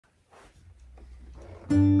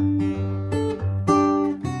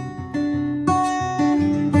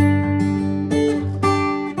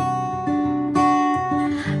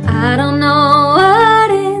I don't know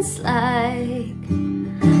what it's like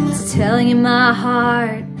to tell you my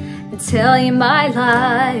heart and tell you my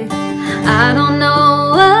life. I don't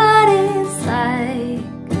know what it's like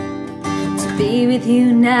to be with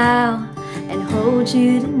you now and hold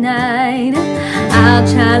you tonight. I'll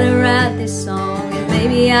try to write this song and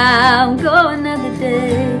maybe I'll go another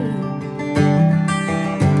day.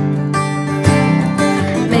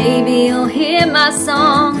 Maybe you'll hear my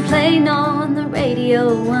song playing on the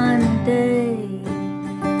radio one day.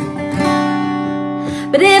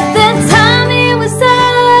 But if the timing was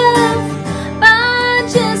off by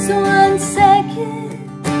just 1 second,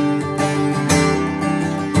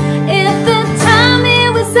 if the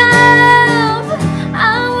timing was off,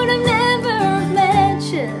 I would have never met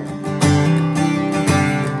you.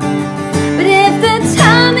 But if the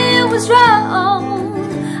timing was wrong,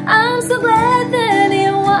 I'm so glad that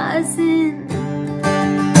it wasn't.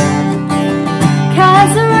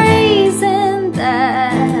 'Cause the reason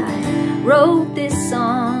that I wrote this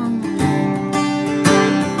song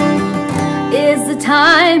is the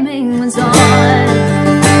timing was on.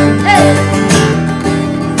 Hey!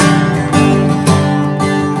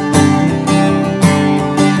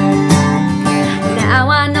 Now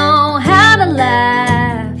I know how to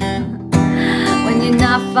laugh when you're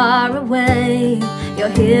not far away.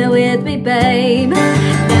 You're here with me, babe.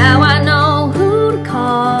 Now I know who to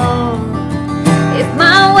call if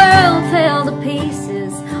my world fell to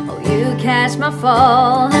pieces. Oh, you catch my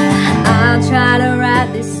fall. I'll try to write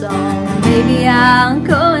this song. Maybe I'll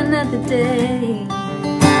go another day.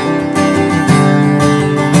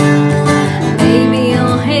 Maybe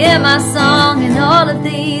you'll hear my song and all of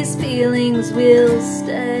these feelings will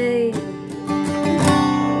stay.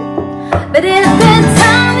 But if the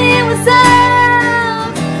timing was up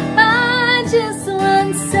by just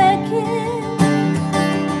 1 second,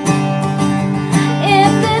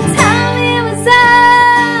 if the timing was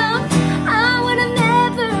up, I would have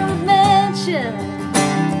never met you.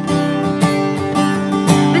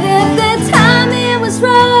 But if the timing was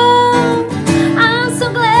wrong, I'm so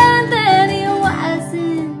glad that it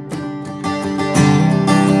wasn't.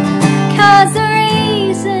 'Cause the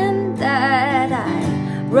reason that I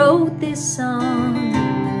wrote this song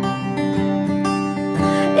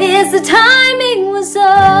is the timing was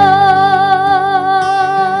on.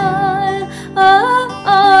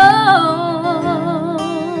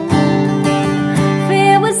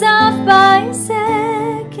 Fear was off by a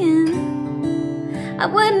second, I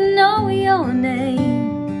wouldn't know your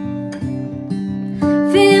name.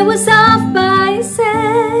 Fear was off by a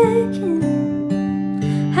second,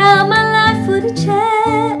 how my life would have changed.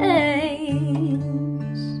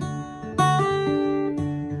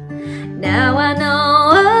 Now I know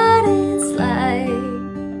what it's like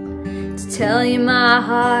to tell you my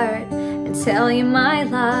heart and tell you my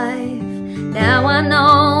life. Now I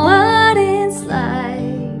know what it's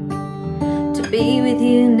like to be with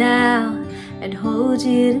you now and hold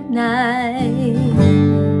you tonight.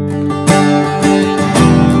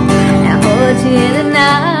 Now hold you tonight.